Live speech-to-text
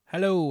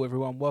Hello,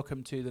 everyone.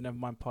 Welcome to the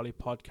Nevermind Polly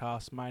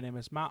podcast. My name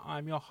is Matt.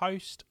 I'm your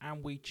host,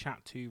 and we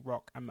chat to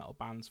rock and metal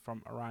bands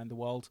from around the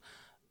world.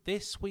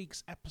 This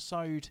week's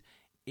episode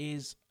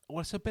is,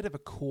 well, it's a bit of a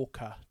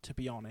corker, to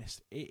be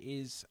honest. It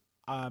is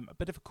a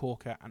bit of a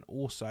corker, and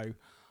also,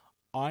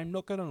 I'm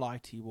not going to lie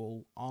to you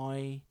all,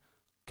 I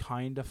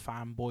kind of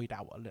fanboyed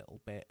out a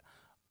little bit.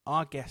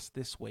 Our guest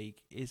this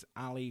week is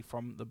Ali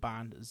from the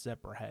band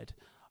Zebrahead.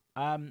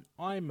 I'm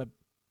a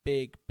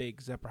big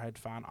Zebrahead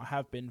fan. I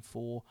have been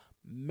for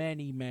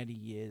many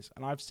years,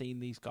 and I've seen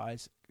these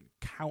guys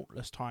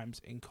countless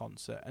times in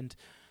concert. And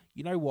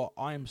you know what?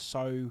 I am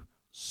so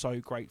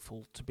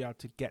grateful to be able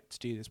to get to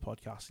do this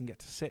podcast and get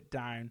to sit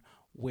down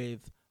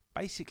with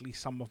basically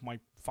some of my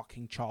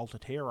fucking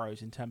childhood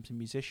heroes in terms of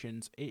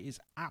musicians. It is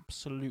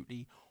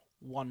absolutely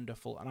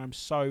wonderful, and I'm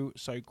so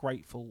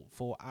grateful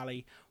for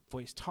Ali for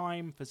his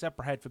time, for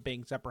Zebrahead for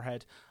being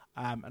Zebrahead,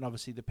 and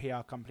obviously the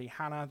PR company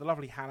Hannah, the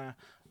lovely Hannah,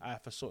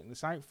 for sorting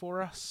this out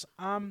for us.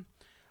 I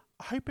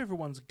hope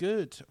everyone's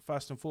good,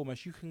 first and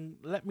foremost. You can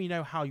let me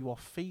know how you are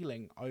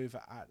feeling over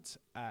at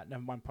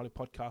Nevermind Polly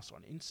Podcast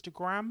on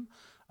Instagram.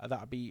 That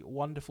would be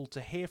wonderful to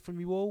hear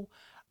from you all.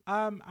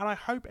 And I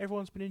hope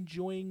everyone's been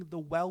enjoying the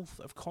wealth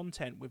of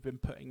content we've been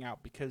putting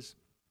out, because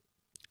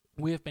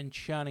we have been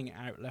churning it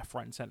out left,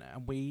 right, and centre,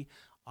 and we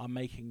are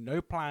making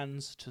no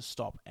plans to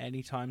stop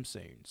anytime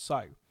soon.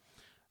 So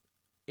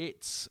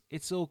it's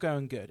all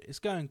going good. It's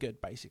going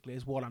good, basically,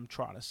 is what I'm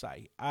trying to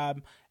say.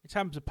 In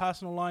terms of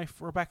personal life,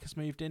 Rebecca's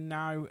moved in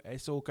now.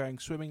 It's all going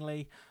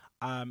swimmingly.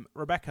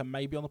 Rebecca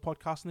may be on the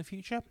podcast in the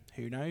future.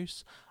 Who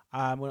knows?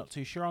 We're not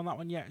too sure on that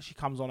one yet. She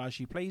comes on as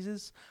she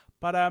pleases.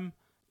 But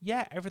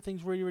yeah,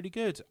 everything's really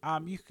good.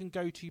 You can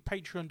go to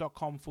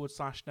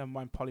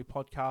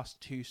patreon.com/NevermindPollyPodcast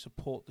to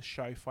support the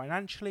show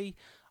financially.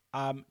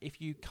 If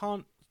you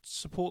can't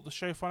support the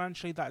show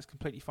financially, that is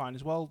completely fine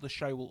as well. The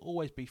show will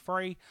always be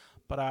free.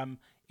 But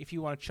if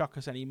you want to chuck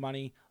us any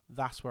money,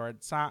 that's where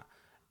it's at.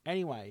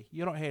 Anyway,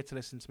 you're not here to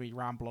listen to me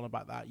ramble on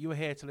about that. You are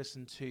here to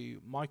listen to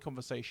my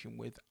conversation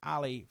with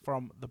Ali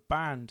from the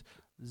band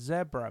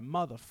Zebra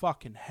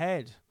motherfucking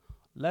Head.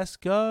 Let's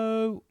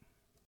go.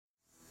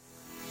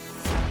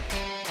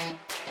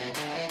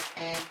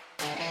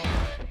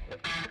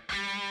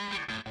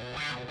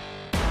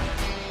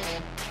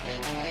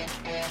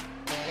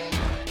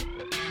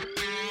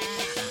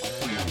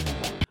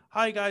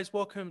 Hi guys,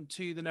 welcome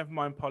to the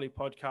Nevermind Polly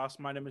podcast.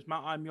 My name is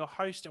Matt. I'm your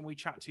host, and we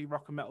chat to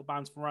rock and metal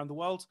bands from around the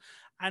world.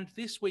 And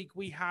this week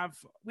we have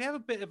a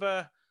bit of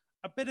a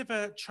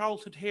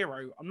childhood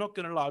hero. I'm not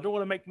going to lie, I don't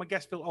want to make my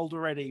guest feel old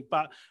already,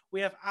 but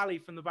we have Ali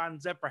from the band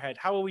Zebrahead.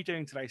 How are we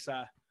doing today,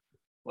 sir?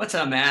 What's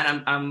up,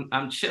 man?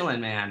 I'm chilling,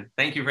 man.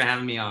 Thank you for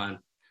having me on.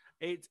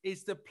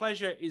 It's the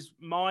pleasure is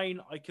mine.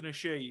 I can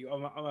assure you.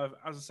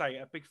 As I say,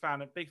 a big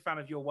fan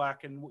of your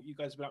work and what you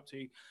guys have been up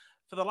to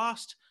for the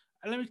last.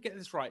 And let me get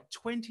this right,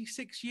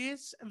 26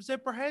 years of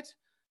Zebrahead?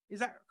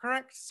 Is that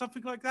correct?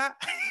 Something like that?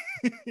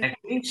 I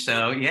think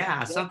so,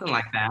 yeah, something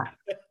like that.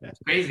 It's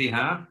crazy,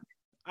 huh?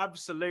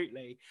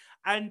 Absolutely.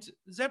 And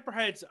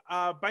Zebraheads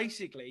are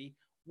basically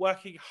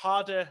working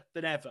harder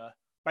than ever,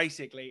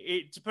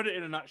 basically. To put it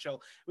in a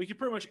nutshell, we could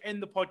pretty much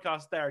end the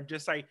podcast there and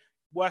just say,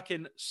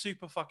 working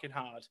super fucking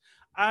hard.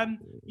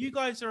 You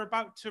guys are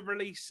about to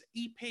release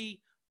EP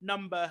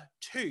number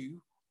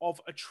 2 of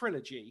a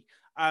trilogy,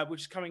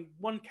 which is coming.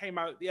 One came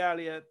out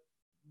late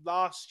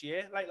last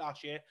year,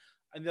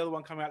 and the other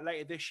one coming out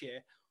later this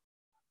year.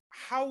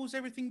 How's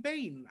everything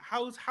been?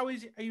 Are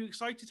you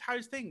excited?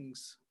 How's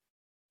things?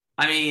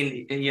 I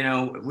mean, you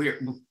know,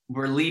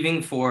 we're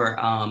leaving for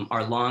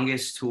our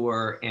longest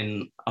tour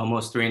in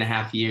almost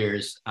 3.5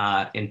 years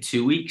in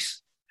 2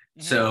 weeks.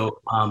 Mm-hmm. So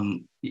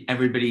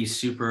everybody's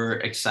super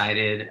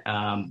excited.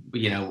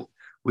 You know,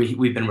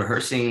 we've been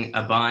rehearsing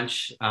a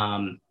bunch.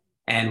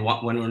 And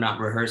when we're not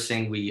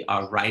rehearsing, we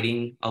are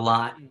writing a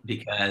lot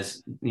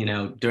because, you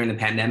know, during the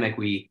pandemic,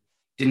 we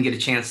didn't get a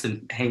chance to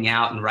hang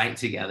out and write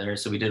together.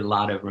 So we did a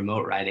lot of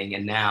remote writing.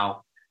 And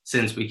now,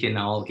 since we can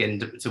all get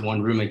into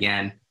one room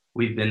again,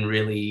 we've been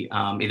really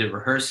either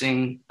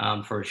rehearsing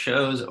for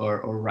shows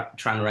or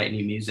trying to write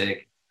new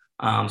music.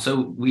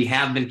 So we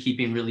have been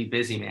keeping really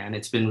busy, man.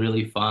 It's been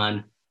really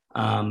fun.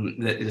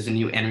 There's a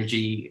new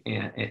energy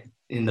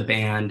in the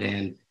band,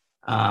 and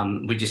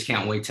we just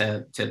can't wait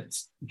to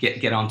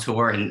get on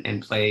tour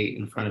and play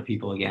in front of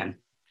people again.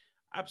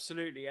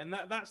 Absolutely. And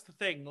that's the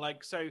thing.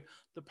 Like, so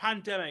the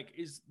pandemic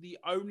is the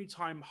only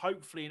time,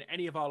 hopefully in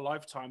any of our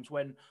lifetimes,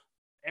 when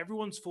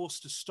everyone's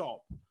forced to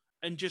stop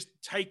and just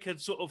take a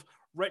sort of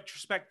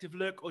retrospective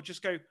look, or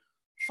just go,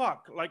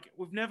 fuck, like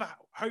we've never,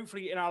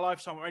 hopefully in our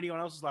lifetime or anyone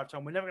else's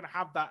lifetime, we're never going to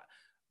have that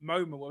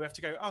moment where we have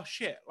to go, oh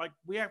shit, like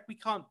we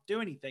can't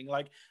do anything.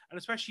 Like, and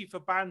especially for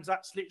bands,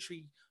 that's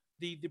literally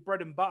the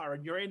bread and butter,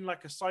 and you're in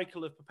like a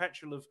cycle of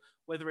perpetual of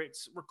whether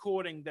it's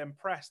recording, then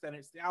press, then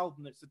it's the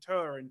album, it's the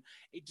tour, and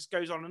it just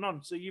goes on and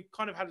on. So you've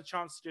kind of had a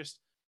chance to just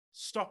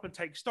stop and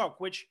take stock,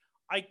 which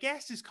I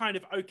guess is kind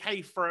of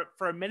okay for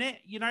a minute,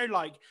 you know,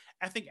 like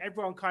I think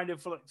everyone kind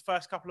of for like the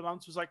first couple of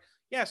months was like,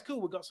 yeah, it's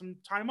cool, we've got some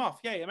time off,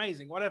 yay,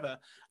 amazing, whatever.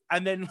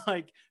 And then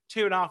like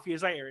 2.5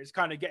 years later, it's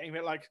kind of getting a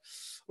bit like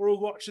we're all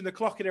watching the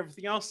clock and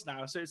everything else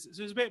now. So it's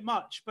a bit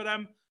much. But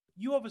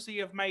you obviously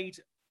have made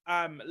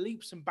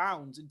leaps and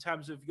bounds in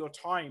terms of your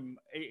time,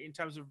 in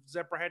terms of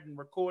Zebrahead and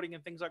recording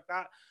and things like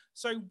that.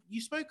 So you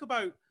spoke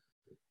about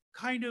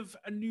kind of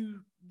a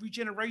new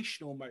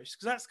regeneration almost,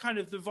 because that's kind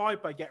of the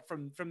vibe I get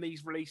from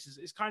these releases.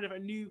 It's kind of a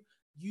new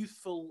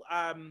youthful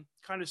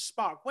kind of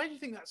spark. Where do you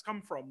think that's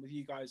come from with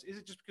you guys? Is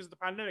it just because of the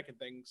pandemic and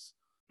things?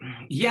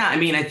 Yeah, I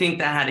mean, I think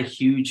that had a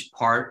huge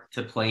part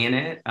to play in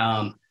it.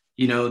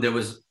 There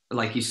was,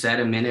 like you said,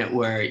 a minute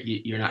where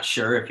you're not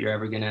sure if you're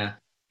ever gonna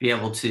be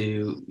able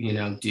to,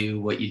 do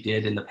what you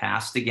did in the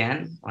past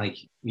again. Like,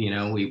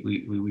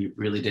 we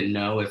really didn't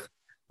know if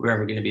we're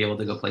ever gonna be able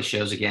to go play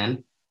shows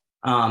again.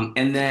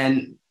 And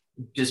then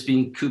just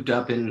being cooped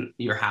up in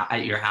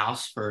at your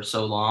house for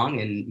so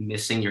long and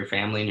missing your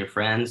family and your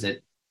friends,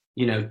 that,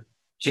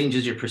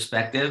 changes your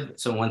perspective.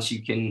 So once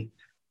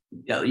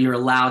you're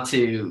allowed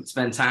to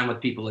spend time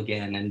with people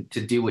again and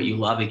to do what you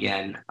love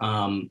again,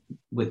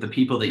 with the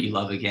people that you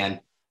love again,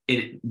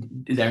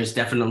 there's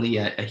definitely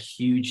a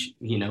huge,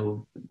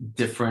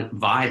 different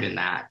vibe in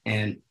that.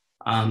 And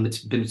it's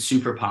been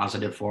super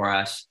positive for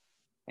us.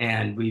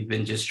 And we've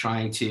been just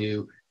trying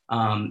to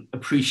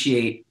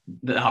appreciate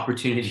the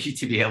opportunity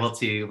to be able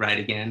to write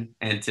again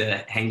and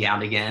to hang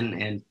out again.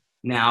 And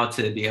now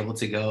to be able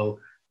to go,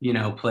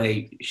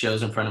 play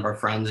shows in front of our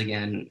friends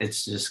again.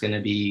 It's just going to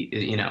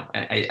be,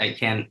 I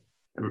can't,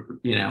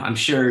 I'm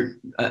sure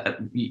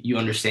you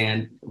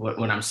understand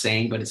what I'm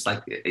saying, but it's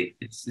like,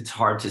 it's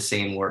hard to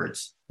say in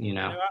words,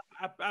 No,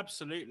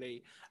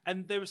 absolutely.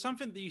 And there was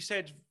something that you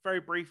said very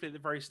briefly at the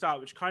very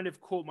start, which kind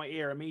of caught my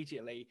ear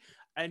immediately.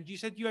 And you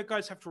said you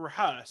guys have to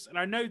rehearse. And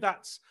I know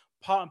that's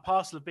part and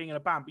parcel of being in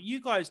a band, but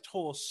you guys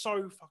tour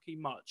so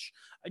fucking much.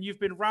 And you've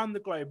been around the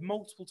globe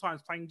multiple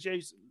times playing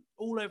shows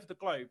all over the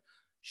globe.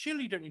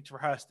 Surely you don't need to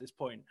rehearse at this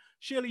point.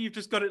 Surely you've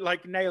just got it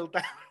like nailed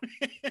down.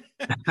 Like, you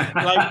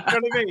know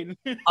what I mean?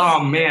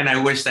 Oh man,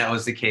 I wish that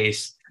was the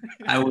case.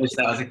 I wish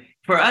that was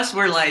for us.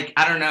 We're like,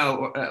 I don't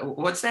know,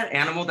 what's that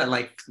animal that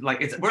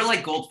we're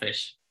like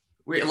goldfish.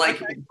 We're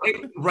like,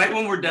 right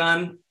when we're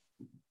done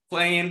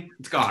playing,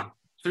 it's gone.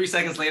 3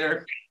 seconds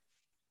later.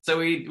 So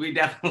we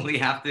definitely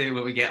have to,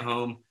 when we get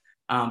home,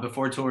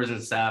 before tours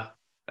and stuff,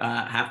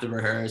 have to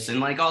rehearse. And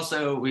like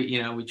also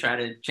we try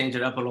to change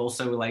it up, but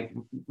also like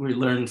we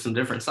learn some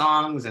different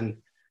songs and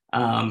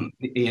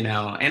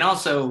and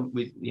also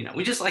we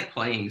just like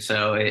playing.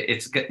 So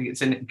it's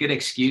a good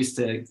excuse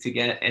to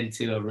get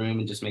into a room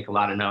and just make a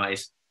lot of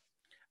noise.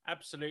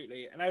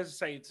 Absolutely. And as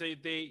I say, so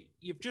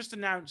you've just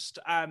announced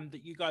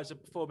that you guys are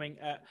performing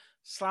at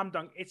Slam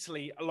Dunk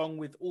Italy, along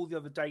with all the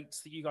other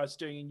dates that you guys are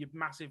doing in your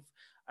massive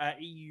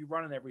EU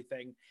run and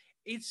everything.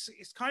 It's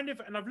kind of,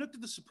 and I've looked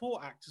at the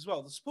support act as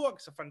well. The support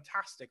acts are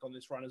fantastic on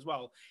this run as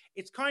well.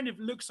 It's kind of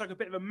looks like a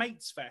bit of a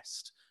mates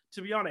fest,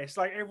 to be honest.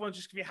 Like everyone's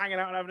just gonna be hanging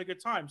out and having a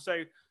good time.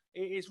 So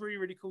it's really,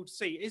 really cool to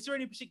see. Is there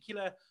any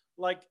particular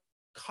like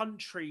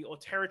country or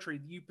territory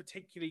that you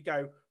particularly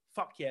go,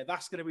 fuck yeah,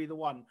 that's going to be the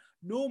one?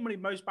 Normally,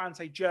 most bands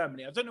say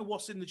Germany. I don't know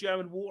what's in the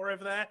German water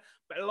over there,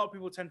 but a lot of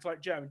people tend to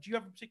like Germany. Do you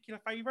have a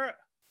particular favorite?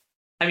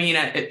 I mean,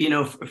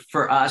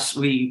 for us,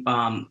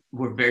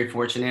 were very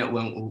fortunate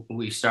when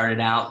we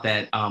started out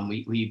that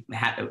we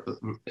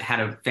had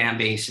a fan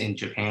base in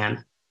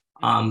Japan,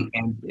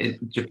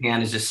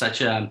 Japan is just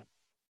such a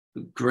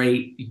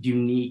great,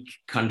 unique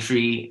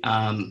country.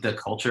 The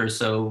culture is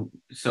so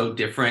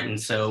different and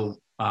so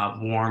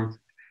warm.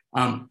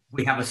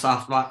 We have a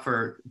soft spot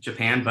for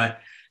Japan, but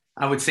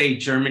I would say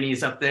Germany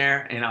is up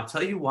there, and I'll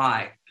tell you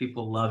why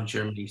people love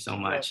Germany so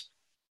much,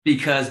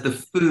 because the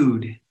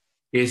food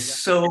is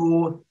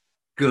so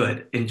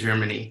good in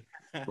Germany.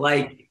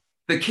 Like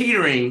the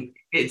catering,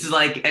 it's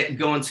like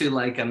going to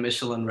like a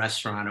Michelin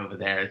restaurant over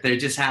there. They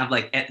just have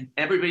like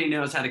everybody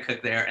knows how to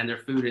cook there, and their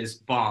food is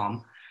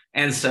bomb.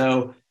 And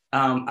so,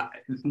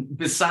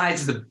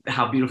 besides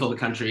how beautiful the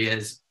country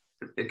is,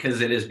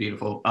 because it is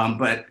beautiful,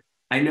 but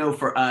I know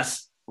for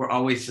us, we're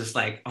always just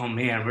like, oh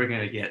man, we're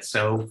gonna get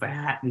so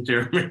fat in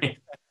Germany.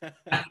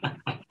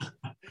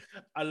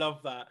 I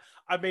love that.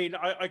 I mean,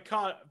 I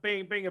can't,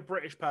 being a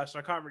British person,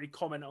 I can't really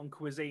comment on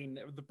cuisine,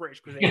 the British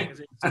cuisine, because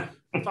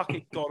it's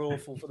fucking god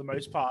awful for the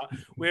most part.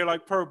 We're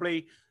like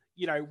probably,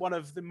 one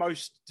of the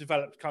most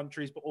developed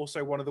countries, but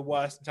also one of the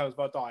worst in terms of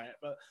our diet.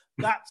 But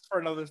that's for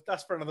another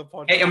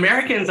podcast. Hey,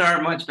 Americans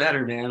aren't much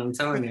better, man. I'm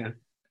telling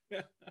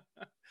you.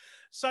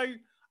 So,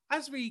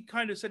 as we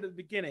kind of said at the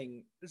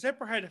beginning,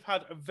 Zebrahead have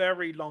had a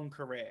very long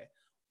career.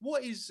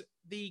 What is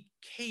the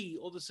key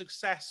or the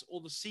success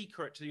or the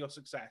secret to your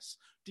success,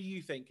 do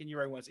you think, in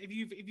your own words, if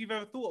you've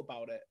ever thought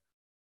about it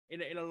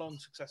in a long,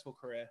 successful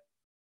career?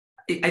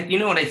 You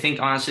know what I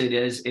think, honestly,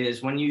 it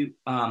is when you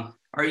are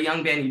a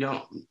young band, you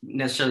don't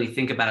necessarily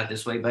think about it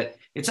this way, but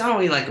it's not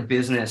only like a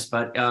business,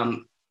 but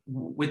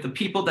with the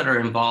people that are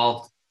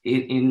involved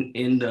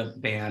in the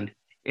band,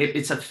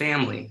 it's a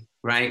family,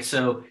 right?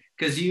 So,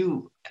 because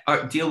you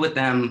deal with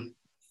them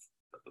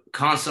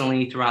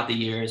constantly throughout the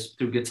years,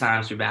 through good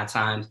times, through bad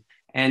times.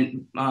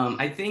 And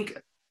I think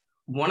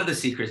one of the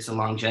secrets to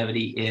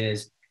longevity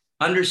is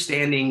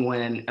understanding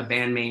when a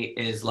bandmate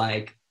is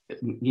like,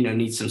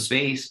 needs some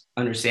space,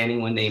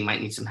 understanding when they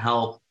might need some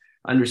help,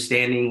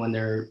 understanding when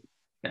they're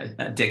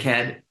a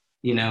dickhead,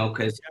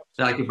 because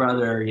they're like your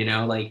brother,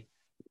 like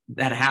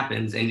that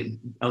happens, and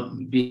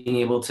being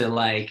able to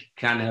like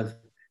kind of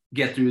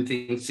get through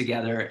things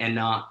together and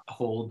not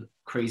hold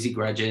crazy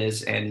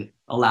grudges and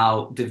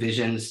allow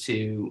divisions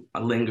to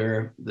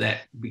linger that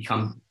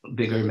become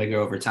bigger and bigger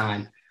over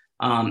time.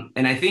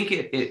 And I think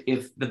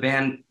if the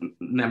band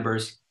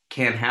members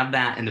can have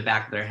that in the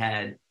back of their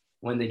head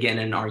when they get in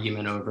an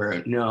argument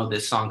over, no,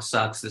 this song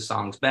sucks, this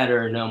song's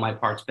better, no, my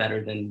part's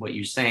better than what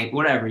you're saying,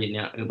 whatever,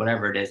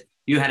 whatever it is,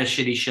 you had a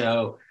shitty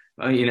show,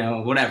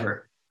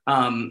 whatever.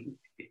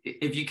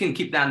 If you can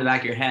keep that in the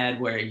back of your head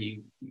where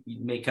you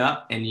make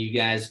up and you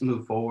guys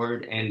move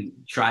forward and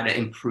try to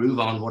improve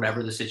on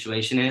whatever the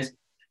situation is,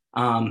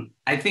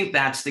 I think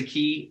that's the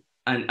key.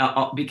 And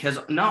because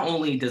not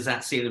only does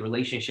that save the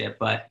relationship,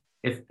 but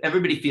if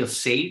everybody feels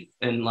safe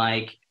and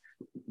like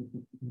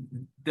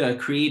the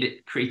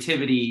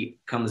creativity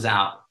comes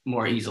out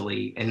more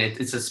easily, and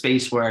it's a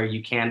space where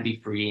you can be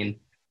free, and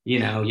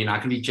you're not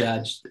going to be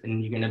judged,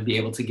 and you're going to be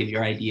able to give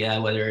your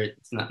idea, whether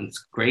it's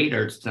great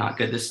or it's not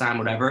good this time,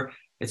 whatever,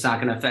 it's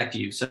not going to affect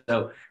you.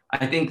 So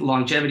I think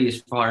longevity,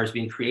 as far as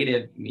being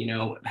creative,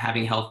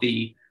 having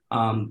healthy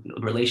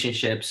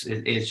relationships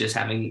is just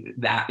having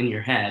that in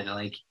your head,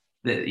 like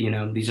that,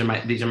 these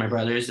are my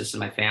brothers, this is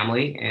my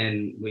family,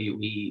 and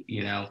we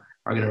are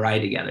going to ride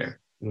together.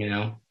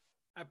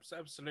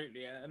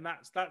 Absolutely, and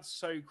that's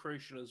so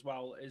crucial as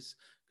well, is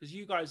because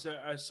you guys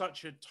are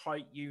such a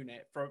tight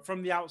unit.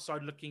 From the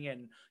outside looking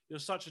in, you're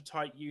such a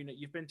tight unit.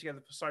 You've been together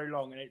for so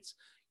long, and it's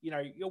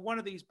you're one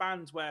of these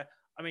bands where,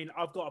 I mean,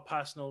 I've got a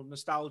personal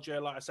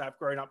nostalgia. Like I said, I've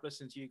grown up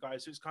listening to you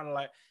guys, so it's kind of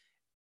like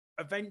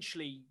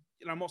eventually.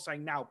 I'm not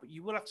saying now, but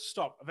you will have to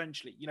stop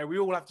eventually. We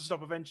all have to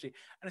stop eventually,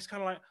 and it's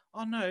kind of like,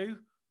 oh no,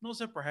 not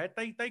Zebrahead.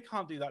 They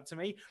can't do that to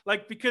me.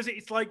 Like, because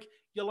it's like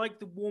you're like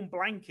the warm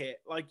blanket,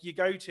 like you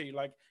go to,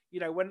 like,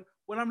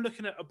 when I'm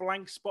looking at a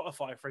blank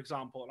Spotify, for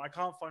example, and I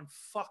can't find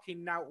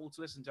fucking Nautal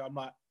to listen to, I'm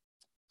like,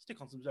 stick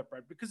on some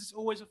Zebrahead, because it's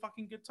always a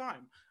fucking good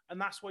time. And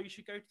that's why you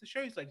should go to the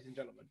shows, ladies and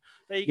gentlemen.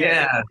 There you go.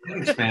 Yeah,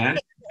 thanks, man.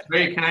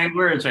 Very kind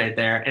words right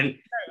there. And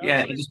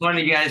yeah, I just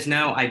wanted you guys to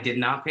know I did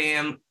not pay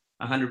him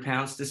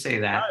 £100 to say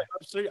that. No,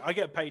 absolutely. I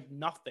get paid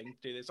nothing to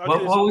do this.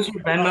 What was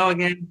your Venmo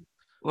again?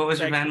 What was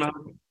your Venmo?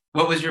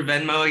 What was your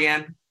Venmo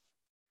again?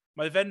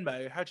 My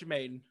Venmo? How do you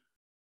mean?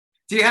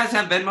 Do you guys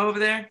have Venmo over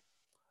there?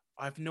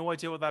 I have no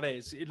idea what that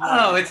is. It's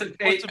what's a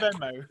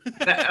Venmo?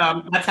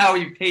 That's how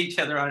we pay each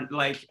other on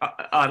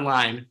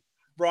online.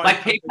 Right.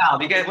 Like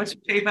PayPal. You guys, what's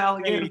your PayPal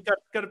again? You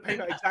got to pay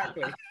that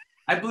exactly.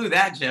 I blew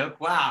that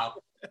joke. Wow.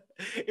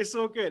 It's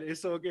all good.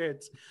 It's all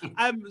good.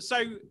 So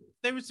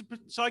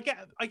I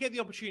get the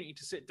opportunity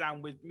to sit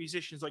down with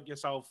musicians like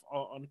yourself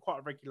on quite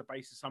a regular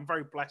basis. I'm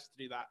very blessed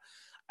to do that,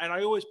 and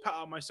I always put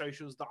out my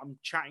socials that I'm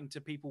chatting to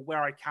people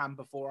where I can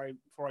before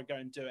I go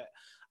and do it.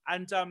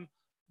 And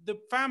the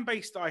fan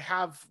base that I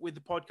have with the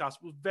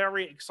podcast was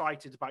very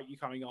excited about you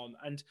coming on,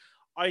 and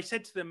I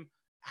said to them,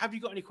 "Have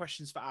you got any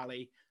questions for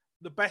Ali?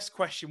 The best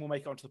question will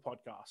make it onto the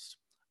podcast."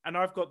 And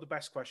I've got the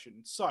best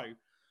question. So,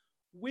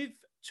 with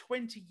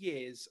 20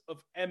 years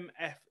of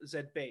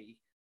MFZB,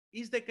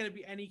 is there going to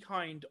be any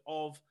kind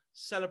of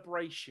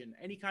celebration,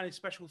 any kind of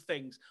special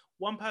things?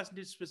 One person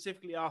did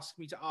specifically ask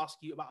me to ask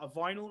you about a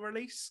vinyl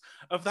release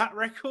of that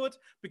record,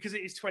 because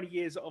it is 20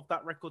 years of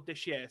that record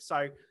this year.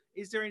 So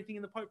is there anything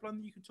in the pipeline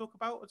that you can talk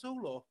about at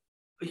all? Or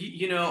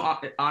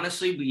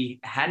honestly, we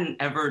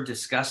hadn't ever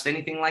discussed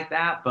anything like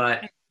that,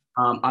 but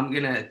I'm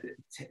going to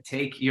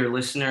take your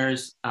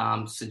listeners'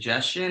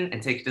 suggestion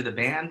and take it to the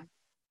band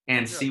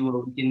and see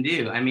what we can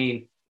do. I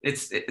mean,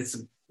 it's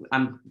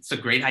a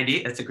great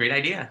idea. It's a great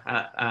idea.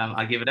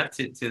 I'll give it up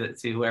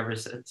to whoever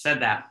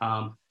said that.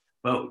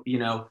 But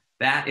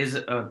that is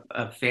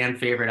a fan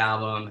favorite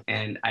album,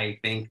 and I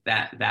think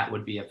that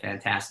would be a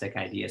fantastic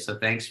idea. So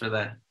thanks for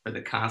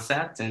the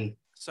concept, and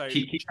so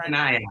keep an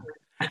eye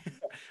out.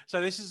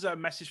 So this is a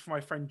message from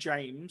my friend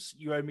James.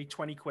 You owe me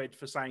 20 quid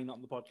for saying that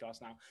on the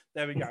podcast now.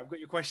 There we go. I've got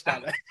your question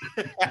out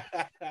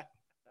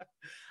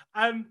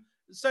there.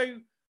 So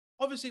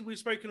obviously we've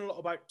spoken a lot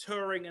about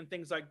touring and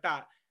things like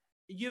that.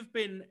 You've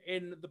been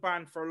in the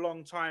band for a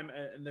long time,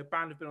 and the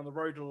band have been on the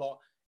road a lot.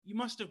 You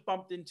must have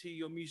bumped into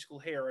your musical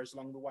heroes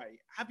along the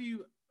way. Have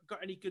you got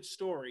any good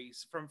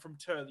stories from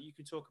tour that you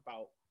can talk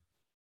about?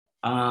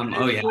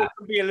 It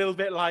can be a little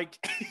bit like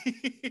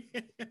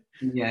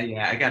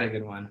yeah, I got a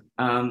good one.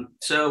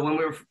 So when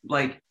we were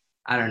like,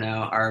 I don't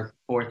know, our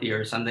fourth year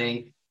or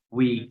something,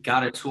 we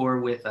got a tour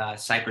with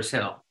Cypress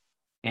Hill.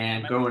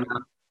 And growing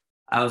up,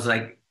 I was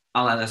like,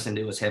 all I listened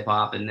to was hip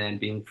hop, and then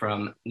being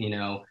from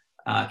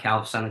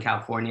Southern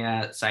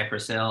California,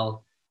 Cypress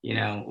Hill,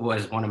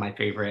 was one of my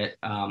favorite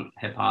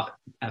hip hop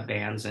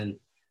bands. And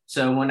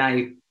so when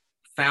I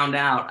found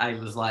out, I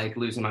was like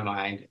losing my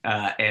mind.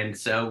 And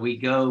so we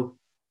go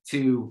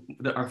to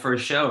our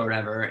first show or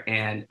whatever.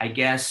 And I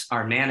guess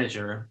our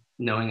manager,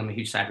 knowing I'm a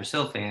huge Cypress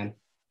Hill fan,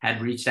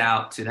 had reached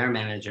out to their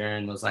manager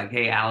and was like,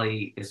 "Hey,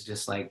 Ali is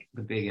just like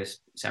the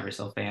biggest Cyber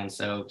Cell fan,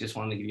 so just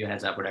wanted to give you a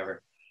heads up,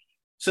 whatever."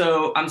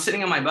 So I'm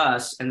sitting on my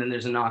bus, and then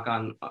there's a knock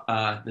on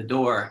the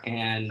door,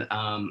 and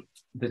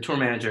the tour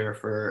manager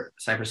for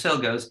Cyber Cell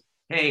goes,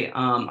 "Hey,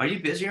 are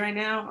you busy right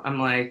now?" I'm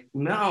like,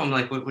 "No." I'm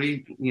like, "What do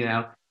you, you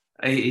know?"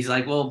 He's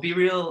like, "Well, Be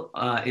Real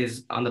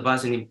is on the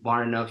bus, and he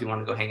wanted to know if you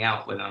want to go hang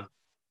out with him."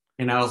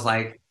 And I was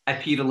like, I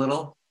peed a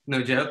little,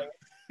 no joke.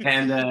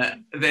 And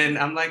then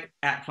I'm like,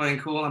 at playing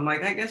cool. I'm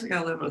like, I guess I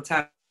got a little bit of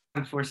time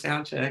before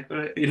sound check,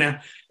 but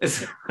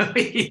so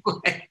he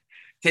like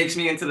takes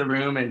me into the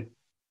room and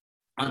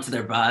onto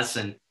their bus,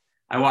 and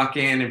I walk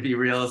in, and Be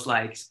Real is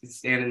like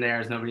standing there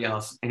as nobody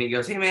else, and he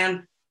goes, "Hey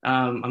man,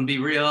 I'm Be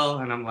Real,"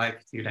 and I'm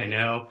like, "Dude, I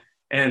know."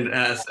 And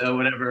so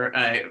whatever,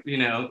 I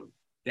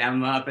dab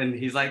him up, and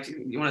he's like,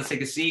 "You want to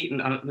take a seat?"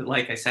 And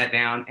like I sat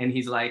down, and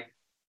he's like,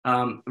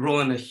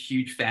 rolling a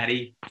huge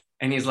fatty,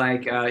 and he's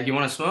like, "You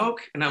want to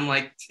smoke?" And I'm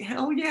like,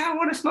 "Hell yeah, I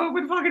want to smoke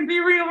with fucking Be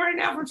Real right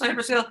now from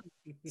Cypress Hill."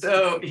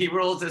 So he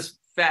rolls this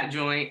fat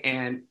joint,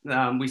 and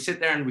we sit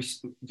there and we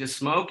just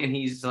smoke, and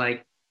he's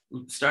like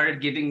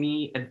started giving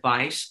me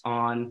advice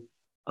on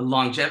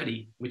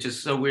longevity, which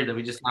is so weird that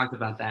we just talked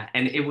about that.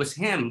 And it was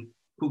him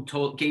who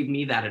gave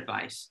me that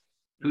advice,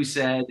 who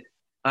said,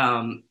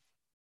 I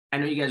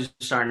know you guys are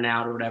starting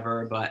out or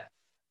whatever, but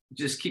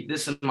just keep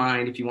this in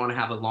mind. If you want to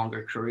have a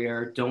longer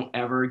career, don't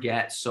ever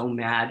get so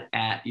mad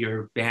at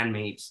your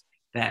bandmates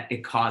that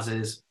it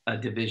causes a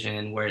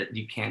division where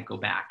you can't go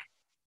back.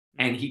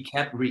 And he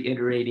kept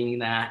reiterating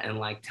that and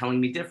like telling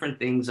me different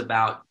things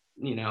about,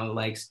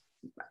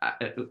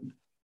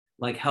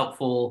 like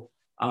helpful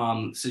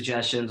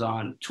suggestions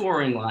on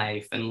touring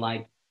life and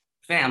like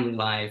family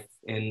life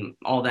and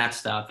all that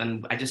stuff.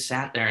 And I just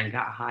sat there and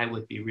got high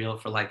with Be Real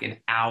for like an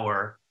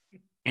hour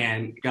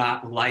and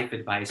got life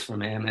advice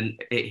from him. And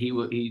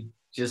he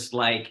just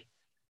like,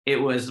 it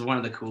was one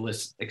of the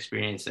coolest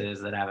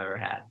experiences that I've ever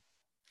had.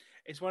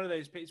 It's one of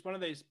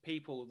those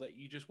people that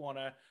you just want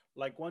to,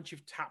 like, once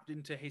you've tapped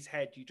into his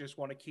head, you just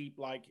want to keep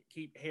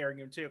hearing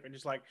him too, and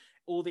just like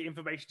all the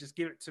information, just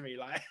give it to me,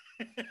 like.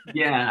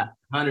 Yeah,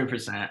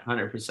 100%.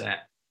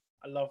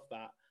 I love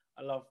that.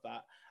 I love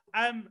that.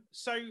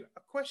 So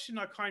a question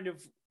I kind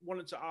of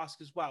wanted to ask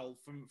as well,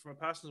 from a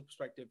personal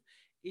perspective,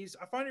 is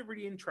I find it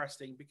really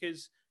interesting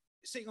because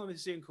sitting on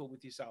this Zoom call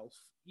with yourself,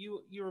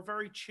 you're a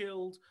very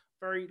chilled,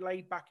 very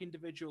laid back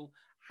individual.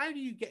 How do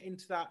you get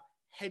into that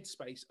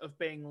headspace of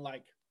being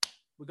like,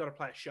 we've got to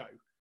play a show?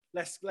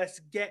 Let's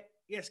get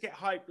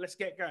hyped, let's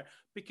get going.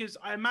 Because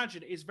I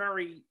imagine it's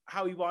very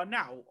how you are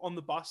now on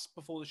the bus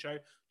before the show,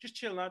 just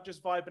chilling out,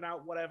 just vibing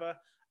out, whatever.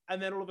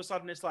 And then all of a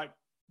sudden it's like,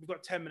 we've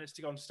got 10 minutes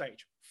to go on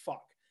stage.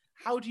 Fuck.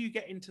 How do you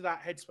get into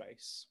that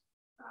headspace?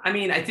 I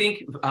mean, I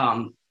think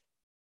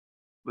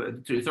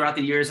throughout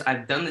the years,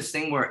 I've done this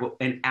thing where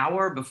an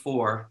hour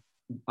before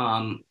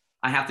I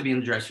have to be in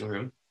the dressing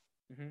room.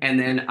 Mm-hmm. And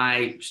then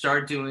I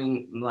start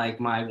doing like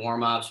my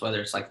warm-ups,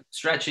 whether it's like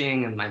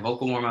stretching and my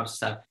vocal warm-ups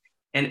stuff.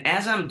 And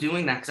as I'm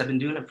doing that, because I've been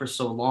doing it for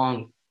so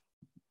long,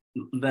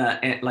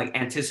 the like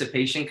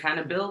anticipation kind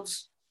of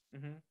builds.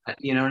 Mm-hmm.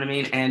 You know what I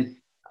mean? And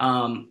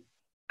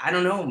I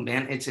don't know,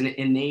 man. It's an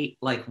innate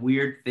like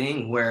weird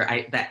thing where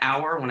that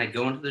hour when I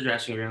go into the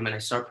dressing room and I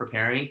start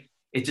preparing,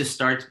 it just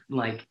starts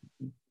like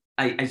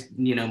I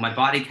my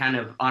body kind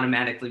of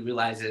automatically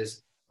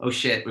realizes, oh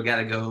shit, we got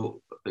to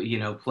go,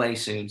 play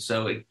soon.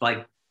 So it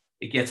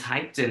gets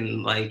hyped,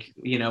 and like,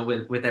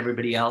 with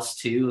everybody else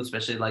too,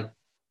 especially like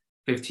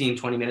 15,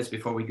 20 minutes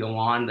before we go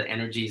on, the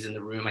energy's in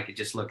the room. I could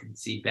just look and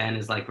see Ben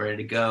is like ready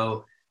to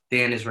go.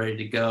 Dan is ready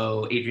to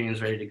go.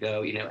 Adrian's ready to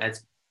go.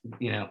 As,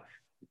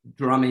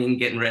 drumming,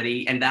 getting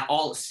ready, and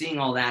seeing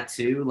all that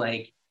too,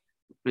 like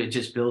it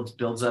just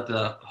builds up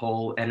the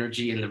whole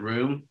energy in the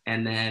room.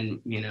 And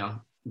then,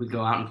 we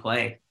go out and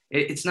play.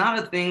 It's not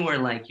a thing where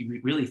like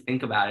you really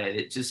think about it.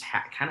 It just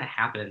kind of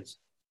happens.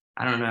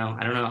 I don't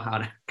know how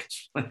to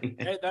explain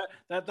it.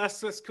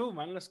 That's cool,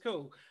 man. That's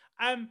cool.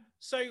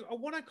 So I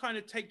want to kind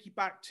of take you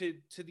back to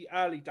the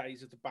early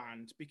days of the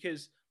band,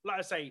 because, like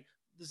I say,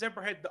 the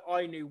Zebrahead that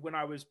I knew when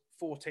I was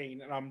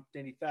 14, and I'm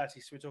nearly 30,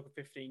 so we're talking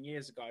 15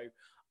 years ago,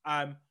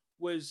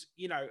 was,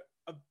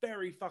 a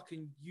very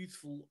fucking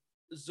youthful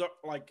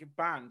like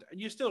band,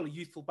 and you're still a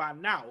youthful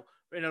band now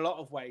in a lot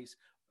of ways.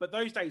 But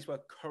those days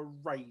were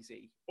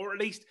crazy, or at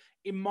least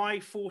in my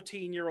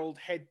 14-year-old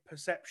head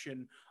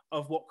perception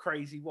of what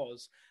crazy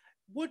was.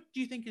 What do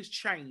you think has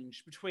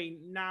changed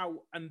between now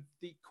and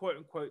the quote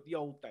unquote the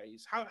old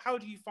days? How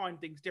do you find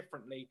things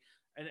differently,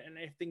 and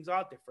if things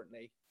are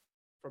differently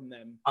from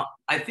them?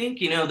 I think,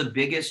 the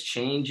biggest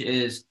change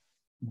is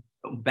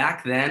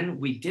back then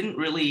we didn't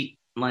really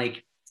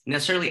like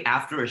necessarily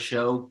after a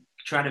show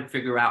try to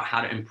figure out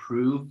how to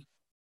improve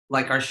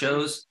like our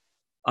shows.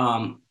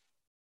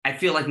 I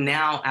feel like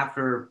now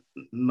after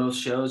most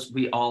shows,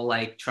 we all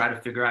like try to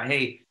figure out,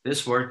 hey,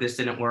 this worked, this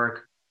didn't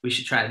work. We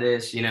should try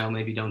this,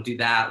 maybe don't do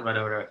that,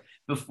 whatever.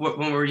 Before,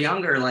 when we were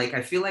younger, like,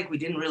 I feel like we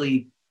didn't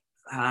really,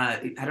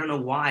 I don't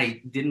know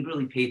why, didn't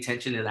really pay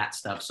attention to that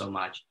stuff so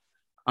much.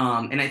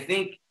 And I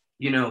think,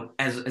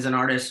 as an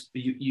artist,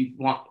 you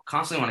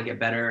constantly want to get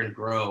better and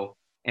grow.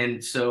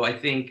 And so I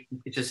think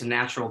it's just a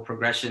natural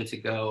progression to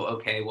go,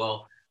 okay,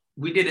 well,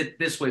 we did it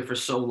this way for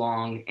so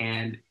long,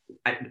 and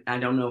I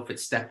don't know if it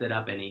stepped it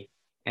up any.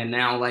 And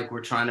now, like,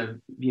 we're trying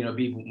to,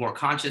 be more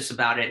conscious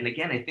about it. And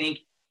again, I think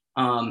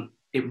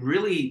it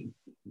really,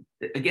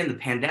 again, the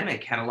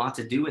pandemic had a lot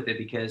to do with it,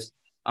 because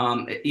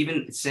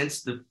even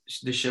since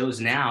the shows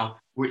now,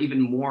 we're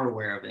even more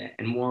aware of it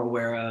and more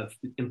aware of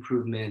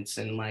improvements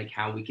and like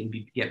how we can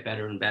get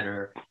better and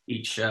better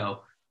each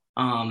show.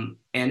 And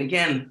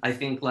again, I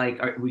think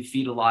like we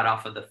feed a lot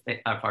off of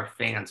our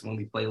fans when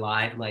we play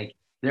live. Like,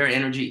 their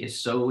energy is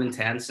so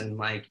intense, and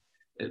like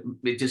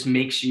it just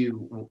makes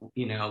you,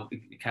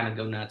 kind of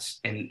go nuts,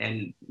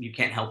 and you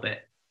can't help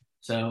it.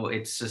 So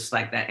it's just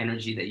like that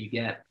energy that you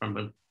get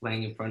from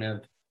playing in front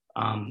of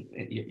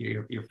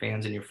your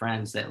fans and your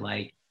friends that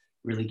like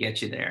really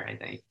get you there, I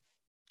think.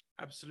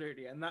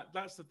 Absolutely, and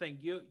that's the thing.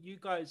 You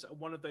guys are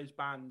one of those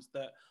bands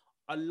that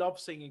I love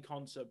seeing in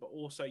concert, but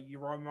also you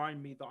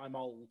remind me that I'm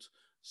old.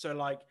 So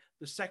like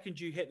the second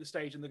you hit the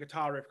stage and the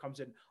guitar riff comes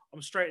in,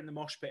 I'm straight in the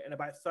mosh pit, and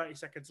about 30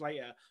 seconds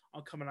later,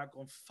 I'm coming out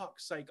going,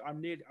 "Fuck's sake,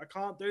 I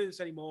can't do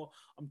this anymore.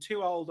 I'm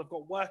too old. I've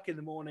got work in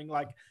the morning."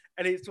 Like,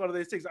 and it's one of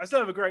those things. I still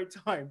have a great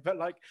time, but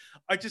like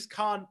I just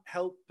can't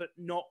help but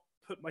not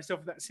put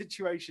myself in that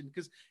situation,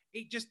 because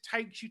it just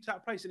takes you to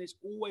that place, and it's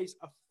always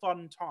a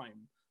fun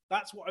time.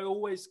 That's what I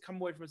always come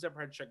away from a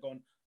Zebrahead show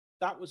going,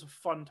 that was a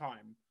fun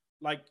time.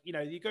 Like,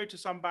 you go to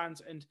some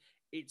bands and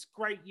it's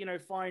great,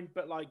 fine,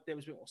 but like there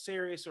was a bit more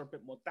serious or a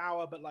bit more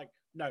dour, but like,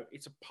 no,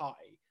 it's a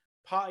party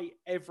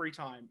every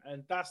time.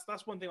 And that's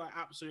one thing I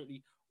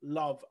absolutely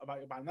love about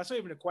your band. That's not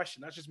even a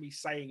question. That's just me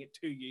saying it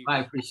to you I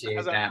appreciate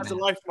that, as a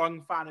man.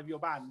 lifelong fan of your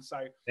band.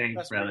 So Thanks,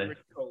 that's really, brother.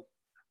 really cool.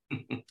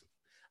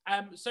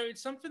 So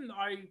it's something that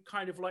I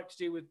kind of like to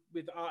do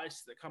with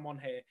artists that come on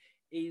here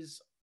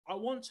is I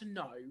want to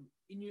know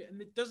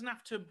and it doesn't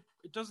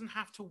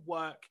have to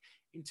work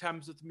in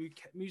terms of the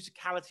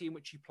musicality in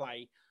which you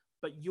play,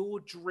 but your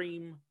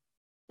dream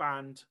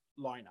band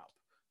lineup.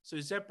 So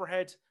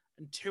Zebrahead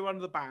and two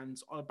other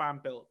bands on a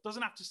band bill.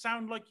 Doesn't have to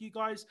sound like you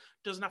guys,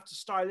 doesn't have to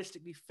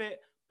stylistically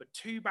fit, but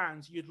two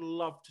bands you'd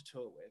love to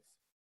tour with.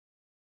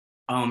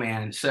 Oh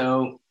man,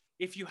 so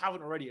If you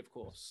haven't already, of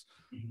course.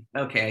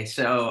 okay,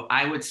 so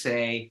I would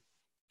say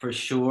for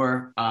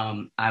sure,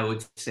 I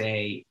would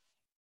say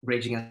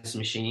Rage Against the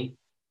Machine.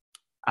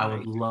 I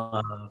would Amazing.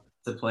 love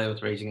to play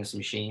with Rage Against the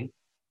Machine.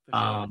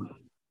 For sure.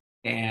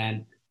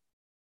 And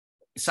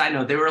side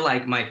note, they were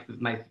like my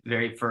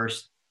very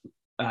first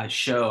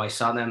show. I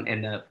saw them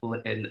in LA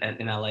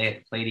at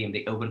the Palladium.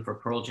 They opened for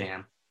Pearl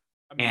Jam,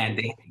 and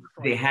Amazing.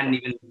 they hadn't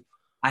even,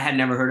 I had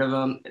never heard of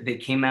them. They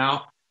came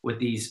out with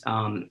these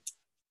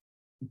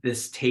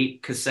this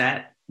tape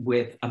cassette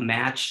with a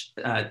match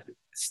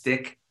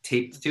stick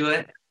taped to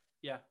it.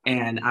 Yeah.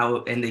 And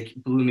they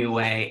blew me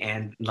away.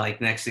 And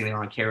like next thing they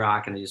were on K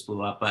Rock and they just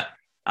blew up. But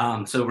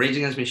so Rage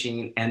Against the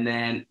Machine, and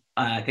then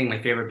I think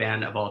my favorite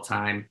band of all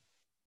time,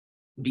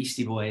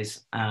 Beastie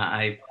Boys.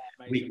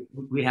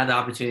 We had the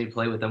opportunity to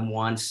play with them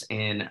once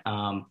in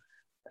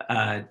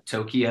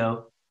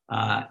Tokyo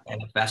at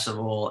a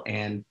festival,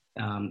 and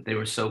they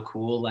were so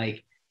cool.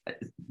 Like,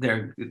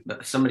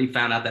 somebody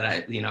found out that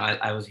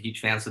I was a huge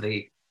fan, so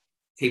they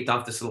taped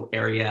off this little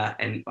area,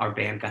 and our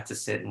band got to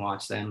sit and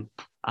watch them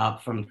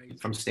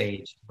from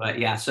stage. But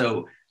yeah,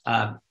 so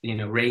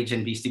Rage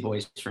and Beastie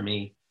Boys for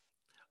me.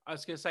 I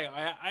was going to say,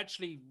 I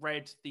actually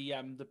read the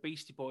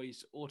Beastie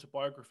Boys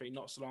autobiography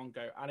not so long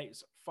ago, and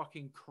it's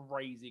fucking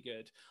crazy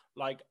good.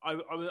 Like,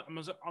 I'm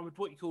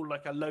what you call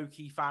like a low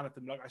key fan of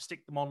them. Like, I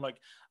stick them on like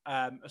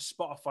a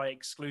Spotify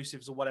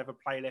exclusives or whatever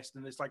playlist,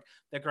 and it's like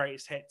their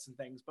greatest hits and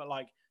things. But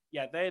like,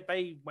 yeah,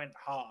 they went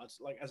hard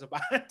like as a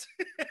band.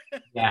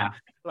 Yeah,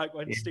 like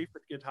went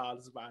stupid good hard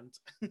as a band.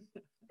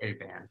 great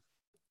band.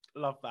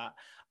 Love that.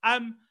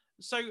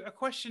 So a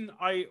question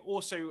I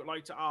also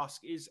like to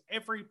ask is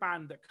every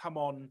band that come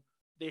on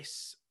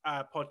this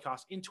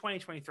podcast in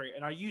 2023,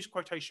 and I use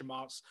quotation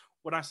marks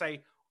when I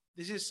say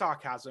this is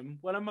sarcasm.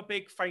 When I'm a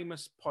big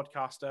famous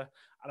podcaster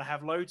and I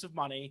have loads of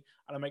money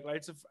and I make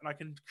loads of, and I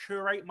can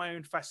curate my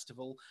own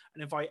festival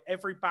and invite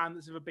every band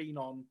that's ever been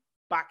on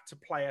back to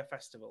play a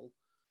festival,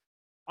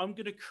 I'm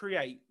going to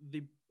create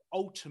the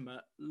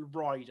ultimate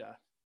rider,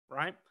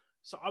 right?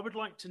 So I would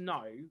like to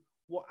know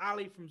what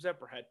Ali from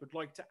Zebrahead would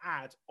like to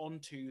add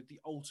onto the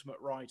Ultimate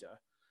Rider.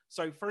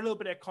 So for a little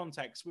bit of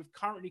context, we've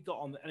currently got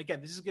on, and again,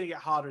 this is going to get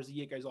harder as the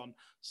year goes on,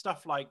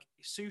 stuff like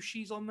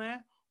sushi's on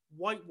there,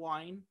 white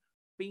wine,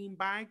 bean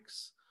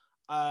bags.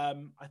 I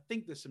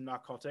think there's some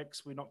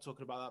narcotics. We're not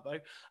talking about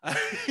that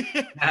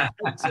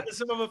though.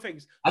 Some other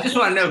things. I just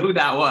want to know who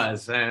that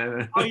was.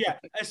 Oh yeah,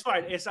 it's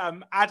fine. It's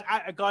add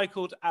a guy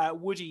called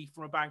Woody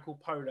from a band called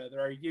Polar.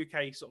 They're a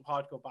UK sort of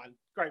hardcore band.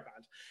 Great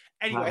band.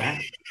 Anyway,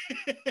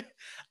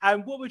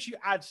 what would you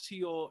add to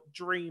your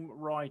dream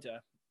rider?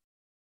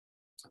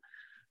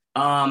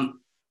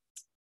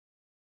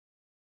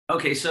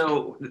 Okay,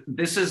 so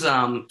this is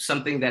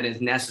something that is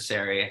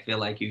necessary. I feel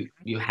like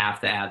you have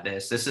to add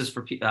this. This is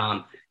for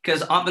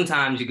because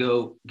oftentimes you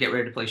go get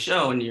ready to play a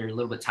show and you're a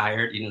little bit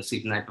tired, you know,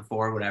 sleep the night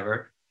before,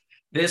 whatever.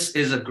 This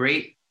is a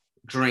great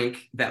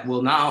drink that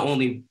will not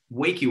only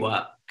wake you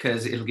up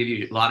because it'll give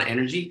you a lot of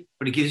energy,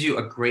 but it gives you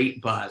a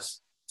great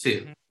buzz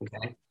too. Mm-hmm.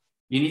 Okay,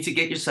 you need to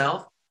get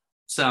yourself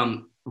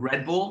some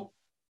Red Bull.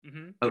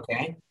 Mm-hmm.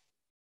 Okay,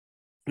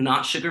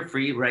 not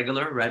sugar-free,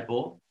 regular Red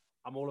Bull,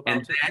 I'm all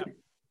and about it. Yep.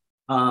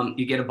 then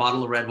you get a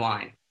bottle of red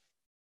wine,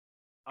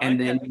 and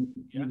Okay. then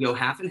Yeah. you go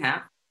half and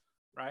half.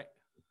 Right.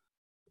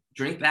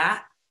 Drink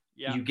that.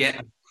 Yeah. You get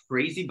a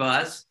crazy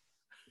buzz.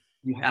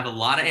 You have a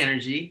lot of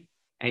energy,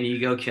 and you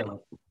go kill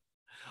it.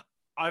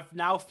 I've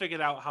now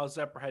figured out how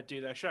Zebrahead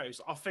do their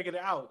shows. I've figured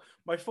it out.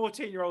 My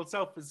 14-year-old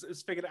self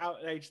has figured it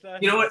out at age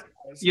 30. You know what?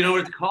 You know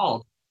what it's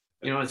called.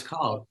 You know what it's Well,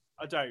 called.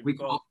 I don't. We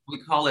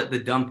call it the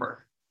dumper.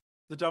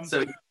 The dumper.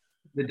 So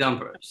the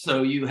dumper.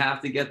 So you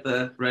have to get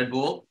the Red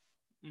Bull,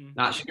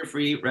 not sugar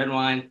free, red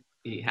wine.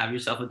 You have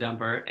yourself a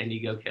dumper, and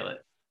you go kill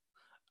it.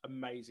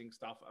 Amazing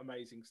stuff.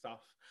 Amazing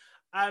stuff.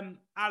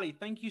 Ali,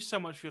 thank you so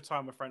much for your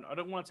time, my friend. I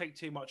don't want to take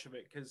too much of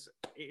it because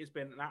it has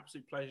been an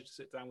absolute pleasure to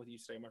sit down with you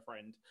today, my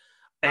friend.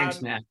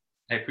 Thanks, Matt.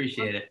 I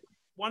appreciate it.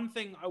 One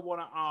thing I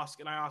want to ask,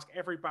 and I ask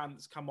every band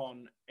that's come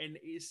on, and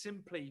it is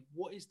simply,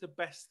 what is the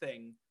best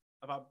thing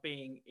about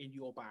being in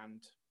your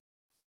band?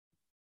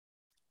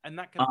 And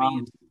that can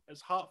be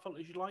as heartfelt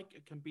as you like.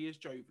 It can be as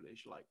jovial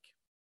as you like.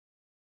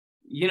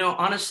 You know,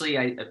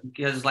 honestly,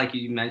 because like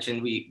you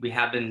mentioned, we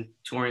have been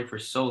touring for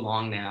so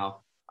long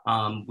now.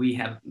 We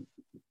have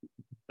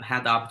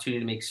had the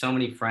opportunity to make so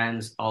many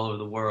friends all over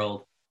the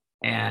world,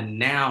 and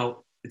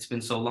now it's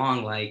been so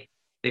long. Like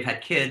they've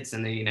had kids,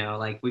 and they, you know,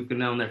 like we've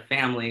known their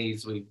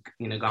families. We've,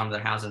 you know, gone to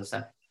their houses and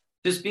stuff.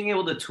 Just being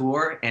able to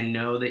tour and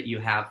know that you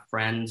have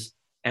friends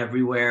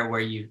everywhere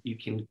where you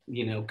can,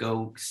 you know,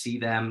 go see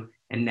them.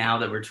 And now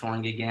that we're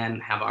touring again,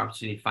 have an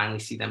opportunity to finally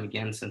see them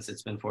again since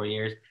it's been 4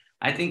 years.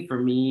 I think for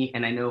me,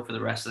 and I know for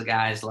the rest of the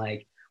guys,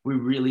 like we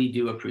really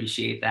do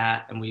appreciate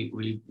that, and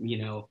we you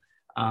know,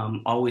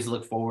 always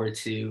look forward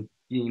to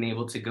being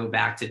able to go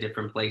back to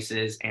different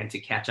places and to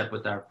catch up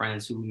with our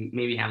friends who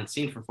maybe haven't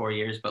seen for 4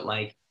 years, but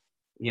like,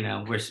 you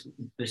know,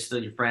 they're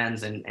still your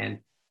friends, and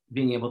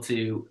being able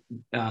to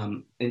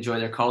enjoy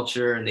their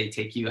culture, and they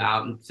take you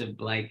out and to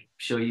like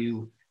show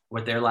you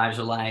what their lives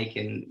are like,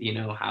 and you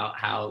know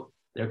how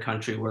their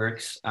country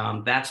works.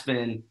 That's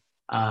been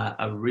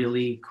a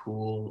really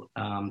cool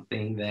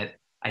thing that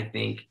I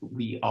think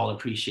we all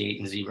appreciate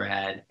in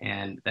Zebrahead,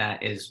 and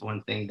that is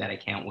one thing that I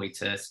can't wait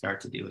to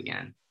start to do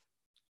again.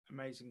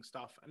 Amazing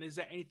stuff. And is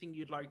there anything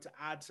you'd like to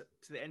add to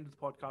the end of the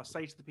podcast?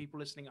 Say to the people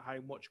listening at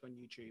home, watching on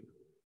YouTube.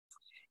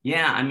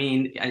 Yeah, I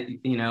mean,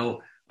 you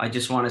know, I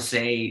just want to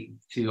say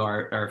to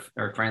our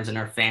friends and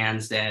our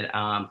fans that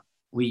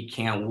we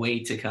can't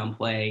wait to come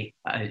play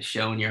a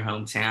show in your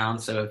hometown.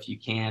 So if you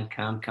can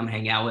come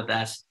hang out with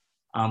us.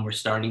 We're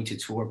starting to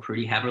tour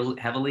pretty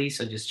heavily,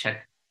 so just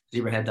check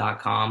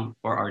zebrahead.com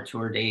for our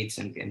tour dates,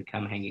 and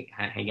come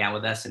hang out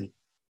with us. And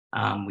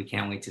we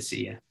can't wait to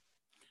see you.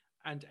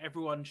 And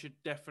everyone should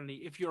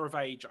definitely, if you're of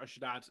age, I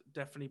should add,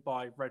 definitely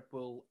buy Red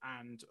Bull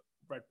and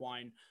red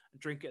wine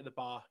and drink it at the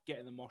bar, get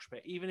in the mosh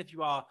pit. Even if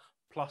you are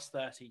plus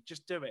 30,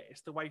 just do it.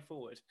 It's the way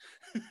forward.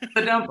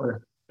 The dumper.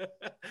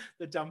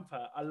 The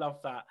dumper. I love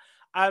that.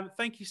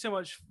 Thank you so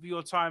much for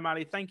your time,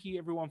 Ali. Thank you,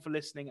 everyone, for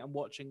listening and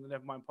watching the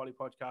Nevermind Polly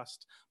podcast.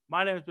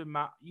 My name has been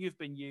Matt. You've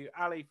been you.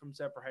 Ali from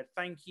Zebrahead.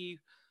 Thank you.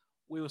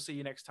 We will see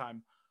you next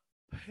time.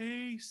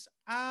 Peace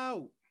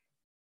out.